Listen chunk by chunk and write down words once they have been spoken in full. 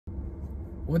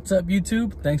What's up,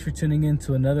 YouTube? Thanks for tuning in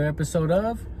to another episode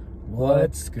of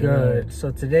What's Good.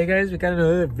 So today, guys, we got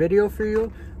another video for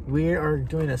you. We are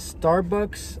doing a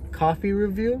Starbucks coffee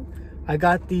review. I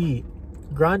got the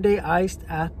Grande Iced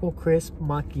Apple Crisp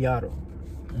Macchiato.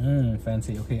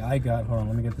 Fancy. Okay, hold on,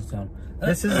 let me get this down.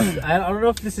 This is, I don't know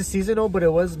if this is seasonal, but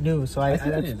it was new, so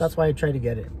that's why I tried to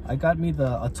get it. I got me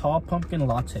a tall pumpkin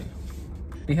latte.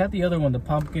 They had the other one, the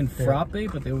pumpkin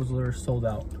frappe, but they were sold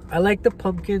out. I like the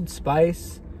pumpkin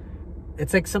spice.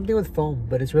 It's like something with foam,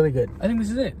 but it's really good. I think this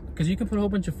is it, because you can put a whole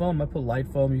bunch of foam. I put light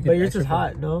foam. But yours is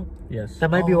hot, no? Yes. That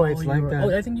might be why it's like that.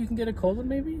 Oh, I think you can get it cold one,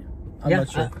 maybe? I'm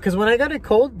not sure. Because when I got it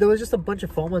cold, there was just a bunch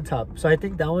of foam on top. So I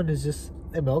think that one is just,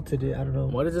 it melted it. I don't know.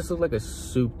 Why does this look like a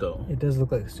soup, though? It does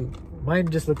look like a soup. Mine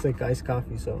just looks like iced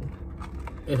coffee, so.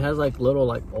 It has like little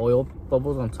like oil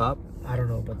bubbles on top. I don't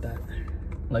know about that.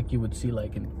 Like you would see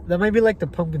like in... That might be like the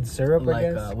pumpkin syrup, I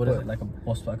guess. What is it? Like a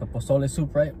pozole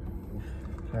soup, right?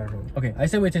 I don't know. Okay, I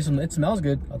said we taste some. It smells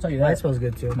good. I'll tell you that. Mine smells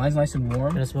good too. Mine's nice and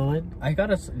warm. Can I smell mine? I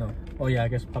gotta no. Oh yeah, I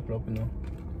guess pop it open though.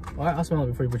 Well, I'll smell it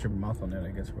before you put your mouth on it.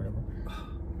 I guess or whatever.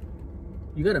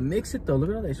 You gotta mix it though.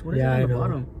 Look at all this. What is it on the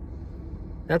bottom?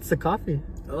 That's the coffee.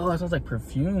 Oh, that sounds like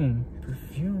perfume.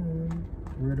 Perfume.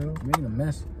 Weirdo. You're making a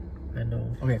mess. I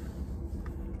know. Okay.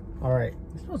 All right.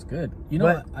 It smells good. You know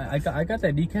what? I got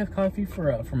that decaf coffee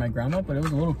for my grandma, but it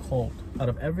was a little cold. Out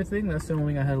of everything, that's the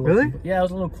only thing I had. Really? Yeah, it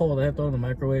was a little cold. I had to throw it in the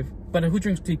microwave. But who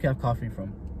drinks decaf coffee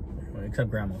from?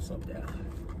 Except grandma, so yeah.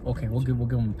 Okay, we'll give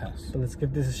them a pass. So let's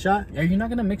give this a shot. Are you not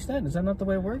gonna mix that? Is that not the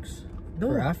way it works? No.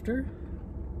 Or after?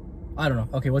 I don't know.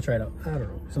 Okay, we'll try it out. I don't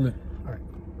know. Salute. All right.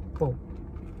 Boom.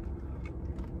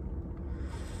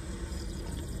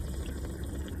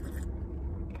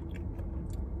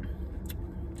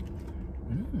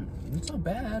 It's not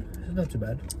bad. It's not too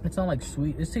bad. It's not like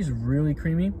sweet. It tastes really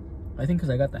creamy. I think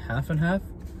because I got the half and half.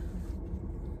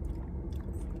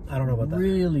 I don't know about that.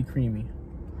 Really creamy.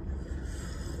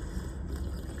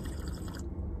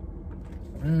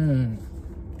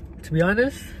 To be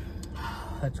honest,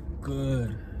 that's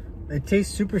good. It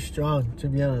tastes super strong, to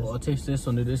be honest. Well, I'll taste this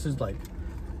one, dude. This is like,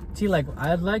 see, like,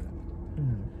 I like,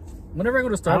 whenever I go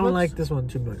to Starbucks, I don't like this one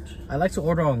too much. I like to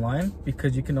order online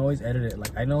because you can always edit it.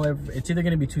 Like, I know it's either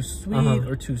going to be too sweet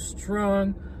or too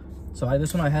strong. So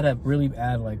this one I had to really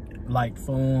add like light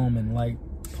foam and light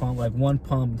pump, like one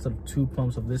pump instead of two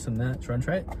pumps of this and that. Try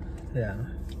it? Yeah.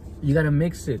 You got to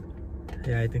mix it.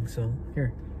 Yeah, I think so.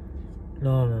 Here.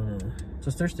 No. It's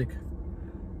a stir stick.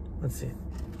 Let's see.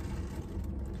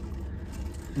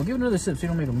 We'll give it another sip so you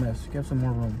don't make a mess. You have some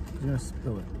more room. You're going to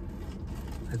spill it.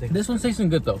 I think this one's tasting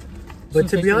good though. But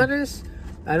to be honest,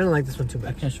 I don't like this one too much.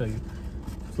 I can't show you.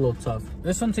 It's a little tough.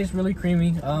 This one tastes really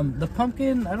creamy. The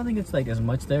pumpkin, I don't think it's like as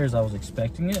much there as I was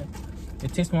expecting it.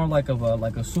 It tastes more like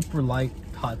a super light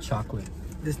hot chocolate.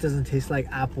 This doesn't taste like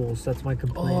apples. That's my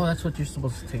complaint. Oh, that's what you're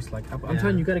supposed to taste like. I'm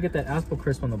telling you, got to get that apple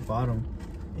crisp on the bottom.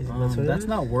 That's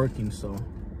not working. So.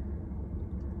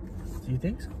 Do you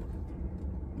think so?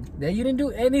 Yeah, you didn't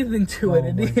do anything to it.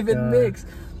 It didn't even mix.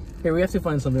 Here, we have to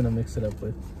find something to mix it up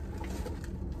with.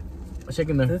 Check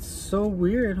in there. That's so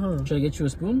weird, huh? Should I get you a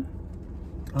spoon?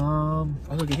 Oh,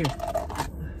 look at here.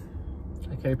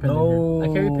 I carry pens in here. I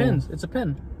carry pens. It's a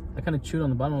pen. I kind of chewed on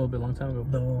the bottom a little bit long time ago.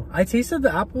 No, I tasted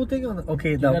the apple thing on the...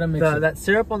 Okay, that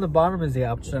syrup on the bottom is the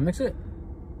apple. Should I mix it?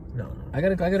 No. I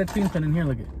got a cream pen in here.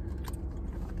 Look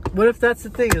at. What if that's the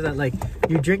thing? Is that like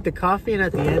you drink the coffee and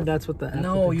at the end that's what the apple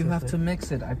No, you have to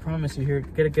mix it. I promise you. Here,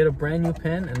 get a brand new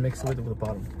pen and mix it with the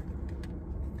bottom.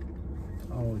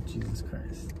 Oh, Jesus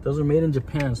Christ. Those are made in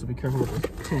Japan, so be careful with the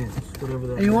pens. Whatever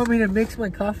that is. You want me to mix my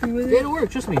coffee with it? Yeah, it'll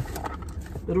work. Trust me.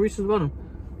 It'll reach to the bottom.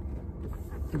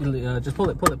 Just pull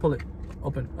it.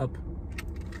 Open, up.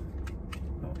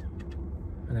 Oh.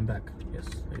 And then back. Yes,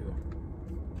 there you go.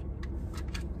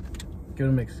 Give it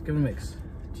a mix.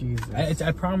 Jesus.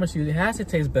 I promise you, it has to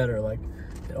taste better. Like,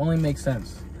 it only makes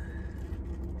sense.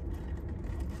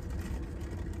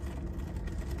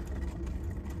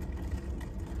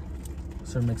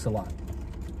 So mix a lot.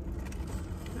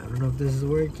 I don't know if this is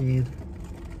working.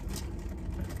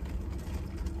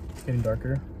 It's getting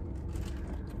darker.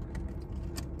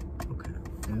 Okay.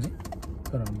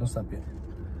 Hold on, don't stop yet.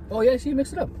 Oh yeah, see,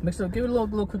 mix it up. Give it a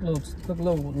little quick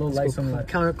light sunlight.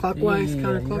 Counterclockwise. Yeah, you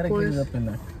gotta get it up in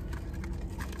there.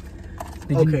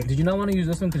 Did you not want to use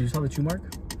this one because you saw the chew mark?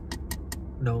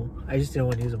 No, I just didn't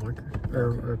want to use a marker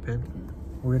or a pen.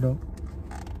 Weirdo.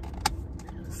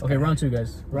 Okay, round two,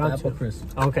 guys. Round apple two.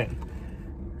 crisp. Okay.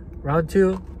 Round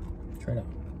two. Try it out.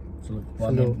 Salute. Well,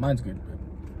 I mean, mine's good.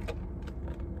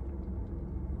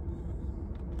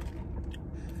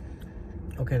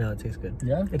 Okay, now it tastes good.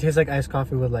 Yeah? It tastes like iced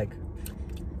coffee with like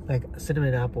like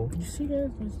cinnamon apple. You see, guys,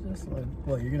 it's just like,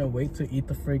 what, you're gonna wait to eat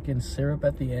the freaking syrup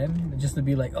at the end just to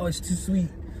be like, oh, it's too sweet.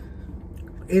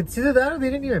 It's either that or they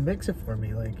didn't even mix it for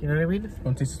me. Like, you know what I mean?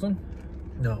 Want to taste this one?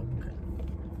 No. Okay.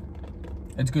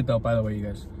 It's good though, by the way, you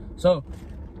guys. So,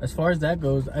 as far as that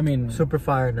goes, I mean, Super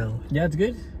fire now. yeah, it's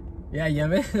good. Yeah,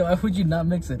 man. Why would you not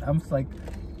mix it? I'm like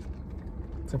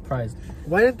surprised.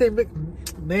 Why didn't they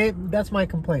mix? That's my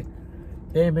complaint.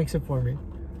 They didn't mix it for me.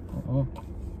 Oh,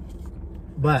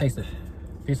 But taste it.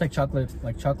 Tastes like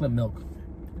chocolate milk.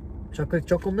 chocolate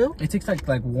choco milk. It tastes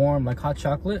like warm, like hot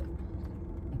chocolate.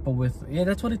 But with, yeah,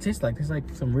 that's what it tastes like. It tastes like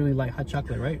some really light hot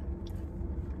chocolate, right?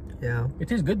 Yeah. It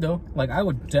tastes good though. Like I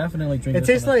would definitely drink It this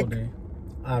tastes on a like, full day.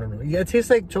 I don't know. Yeah, it tastes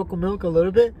like choco milk a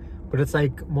little bit, but it's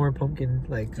like more pumpkin,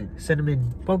 like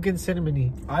cinnamon, pumpkin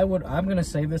cinnamony. I'm gonna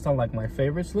save this on like my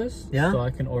favorites list. Yeah. So I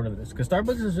can order this. Because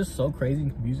Starbucks is just so crazy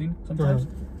and confusing sometimes.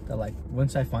 That like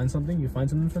once I find something, you find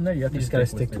something from there, you have to You just gotta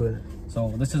stick with to it. it.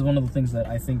 So this is one of the things that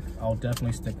I think I'll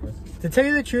definitely stick with. To tell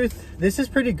you the truth, this is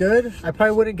pretty good. I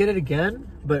probably wouldn't get it again,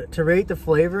 but to rate the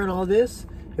flavor and all this,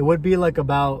 it would be like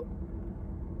about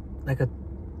like a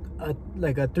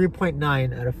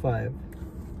 3.9 out of 5.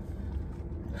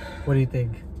 What do you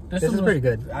think? This is pretty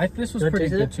good. This was pretty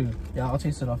good too. Yeah, I'll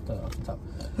taste it off the top.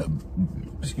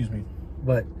 Excuse me.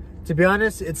 But to be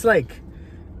honest, it's like,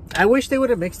 I wish they would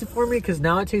have mixed it for me because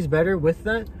now it tastes better with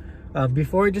that.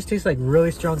 Before it just tastes like really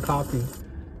strong coffee.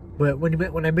 But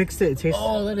when I mixed it, it tastes...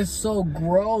 Oh, that is so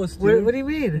gross, dude. What do you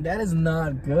mean? That is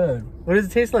not good. What does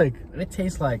it taste like? It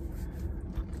tastes like...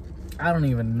 I don't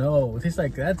even know. It tastes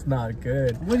like... That's not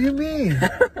good. What do you mean?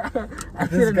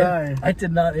 This guy. I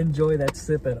did not enjoy that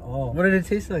sip at all. What did it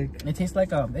taste like? It tastes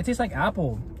like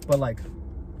apple, but like...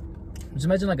 Just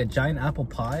imagine like a giant apple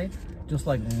pie, just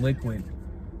like liquid.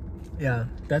 Yeah.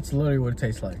 That's literally what it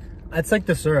tastes like. It's like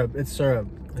the syrup. It's syrup.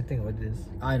 I think what it is.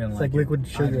 I didn't like it. It's like liquid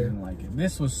sugar. I didn't like it.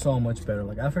 This was so much better.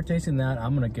 Like after tasting that,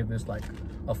 I'm gonna give this like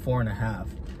a 4.5,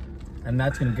 and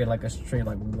that's gonna get like a straight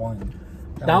like 1.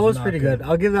 That was pretty good.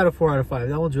 I'll give that a 4 out of 5.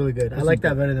 That one's really good. I like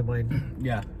that better than mine.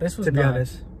 Yeah, this was to be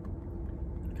honest.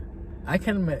 I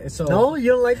can admit. So no,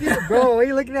 you don't like it, bro. Why are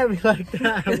you looking at me like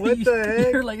that? What the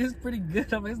heck? You're like, it's pretty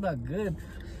good. I'm like, it's not good.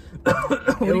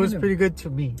 It was pretty good to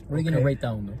me. What are you gonna rate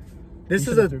that one though? This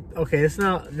is okay. It's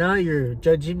not. Now you're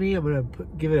judging me. I'm gonna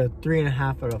give it a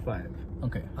 3.5 out of 5.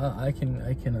 Okay, I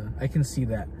can see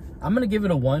that. I'm gonna give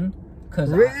it a 1 because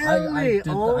really? I really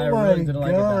didn't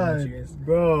like it that much, guys.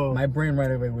 Bro. My brain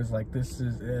right away was like, this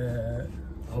is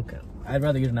okay. I'd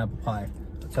rather eat an apple pie.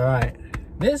 It's all right.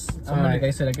 This, like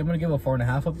I said, I'm gonna give a 4.5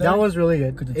 up there. That was really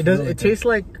good. It does. Really it tastes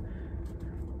like.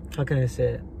 How can I say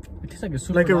it? It tastes like a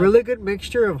super. Like a really good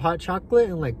mixture of hot chocolate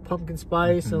and like pumpkin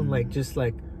spice and like just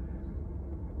like.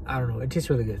 I don't know. It tastes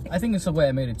really good. I think it's the way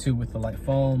I made it too, with the light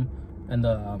foam and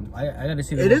the. I gotta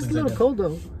see. It is a little cold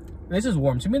though. This is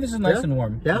warm. To me, this is nice and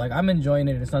warm. Yeah. Like I'm enjoying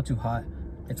it. It's not too hot.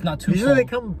 It's not too. Usually cold. they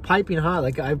come piping hot.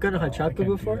 Like I've gotten hot chocolate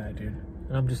before. Do that, dude.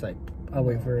 And I'm just like, I'll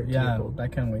wait for it. Yeah, I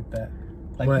can't wait that.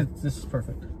 Like this is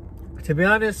perfect. To be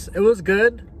honest, it was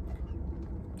good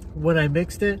when I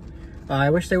mixed it.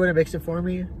 I wish they would have mixed it for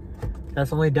me.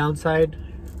 That's the only downside.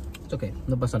 It's okay.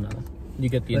 No pasa nada. You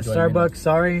get the enjoyment. Starbucks,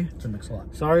 sorry. To mix a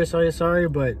lot. Sorry,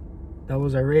 but that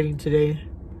was our rating today.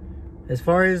 As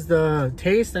far as the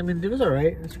taste, I mean, it was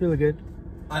alright. It's really good.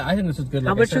 I think this was good.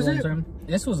 How much was it?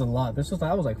 This was a lot.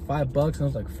 That was like $5 and it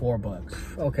was like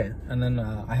 $4. Okay. And then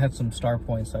I had some star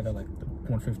points. So I got like the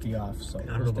 150 off. So I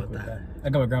don't know about that. I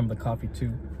got my grandma the coffee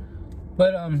too.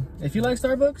 But if you like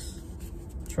Starbucks,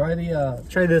 try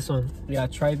this one. Yeah,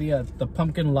 try the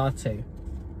pumpkin latte.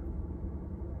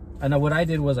 And what I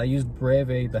did was I used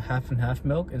Breve, the half and half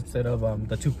milk, instead of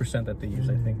the 2% that they use.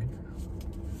 I think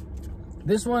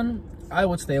this one I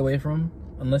would stay away from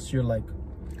unless you're like.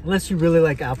 Unless you really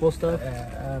like apple stuff.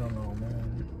 I don't know,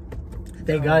 man.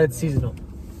 Thank God it's seasonal.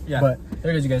 Yeah, but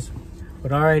there it is, you guys. But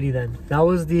alrighty then. That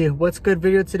was the What's Good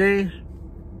video today.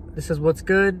 This is What's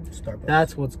Good. Starbucks.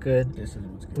 That's What's Good. This is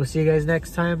What's Good. We'll see you guys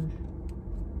next time.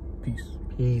 Peace.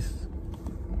 Peace.